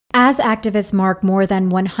As activists mark more than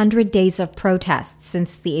 100 days of protests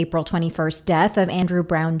since the April 21st death of Andrew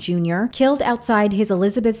Brown Jr., killed outside his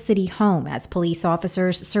Elizabeth City home as police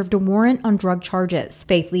officers served a warrant on drug charges.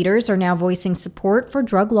 Faith leaders are now voicing support for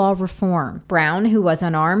drug law reform. Brown, who was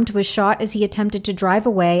unarmed, was shot as he attempted to drive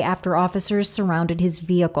away after officers surrounded his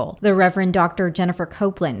vehicle. The Reverend Dr. Jennifer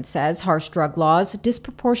Copeland says harsh drug laws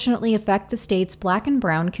disproportionately affect the state's Black and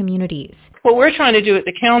brown communities. What we're trying to do at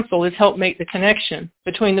the council is help make the connection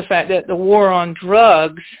between the fact that the war on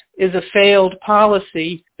drugs is a failed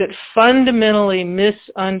policy that fundamentally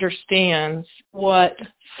misunderstands what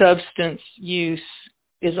substance use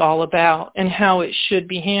is all about and how it should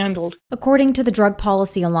be handled. According to the Drug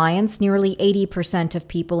Policy Alliance, nearly 80% of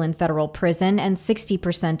people in federal prison and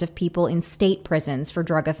 60% of people in state prisons for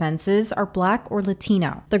drug offenses are Black or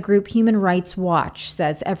Latino. The group Human Rights Watch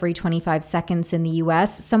says every 25 seconds in the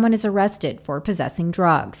U.S., someone is arrested for possessing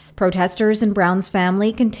drugs. Protesters and Brown's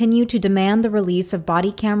family continue to demand the release of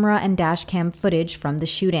body camera and dash cam footage from the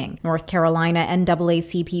shooting. North Carolina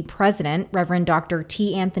NAACP President, Reverend Dr.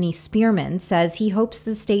 T. Anthony Spearman, says he hopes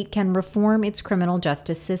the state can reform its criminal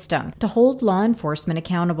justice system to hold law enforcement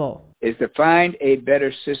accountable. Is to find a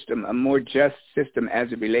better system, a more just system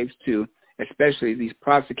as it relates to especially these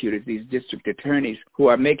prosecutors, these district attorneys who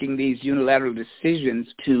are making these unilateral decisions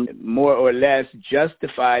to more or less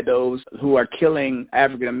justify those who are killing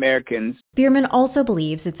African Americans. Spearman also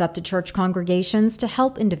believes it's up to church congregations to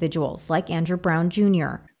help individuals like Andrew Brown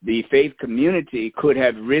Jr. The faith community could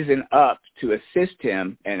have risen up to assist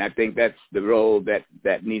him, and I think that's the role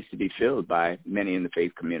that needs to be filled by many in the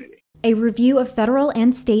faith community. A review of federal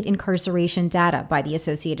and state incarceration data by the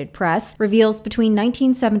Associated Press reveals between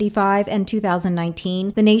 1975 and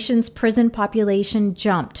 2019, the nation's prison population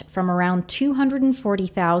jumped from around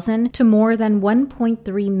 240,000 to more than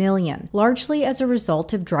 1.3 million, largely as a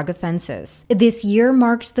result of drug offenses. This year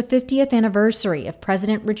marks the 50th anniversary of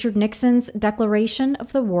President Richard Nixon's declaration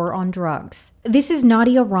of the war on drugs. This is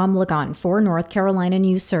Nadia Ramlagan for North Carolina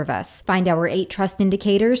News Service. Find our 8 trust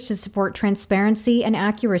indicators to support transparency and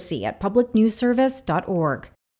accuracy at publicnewsservice.org.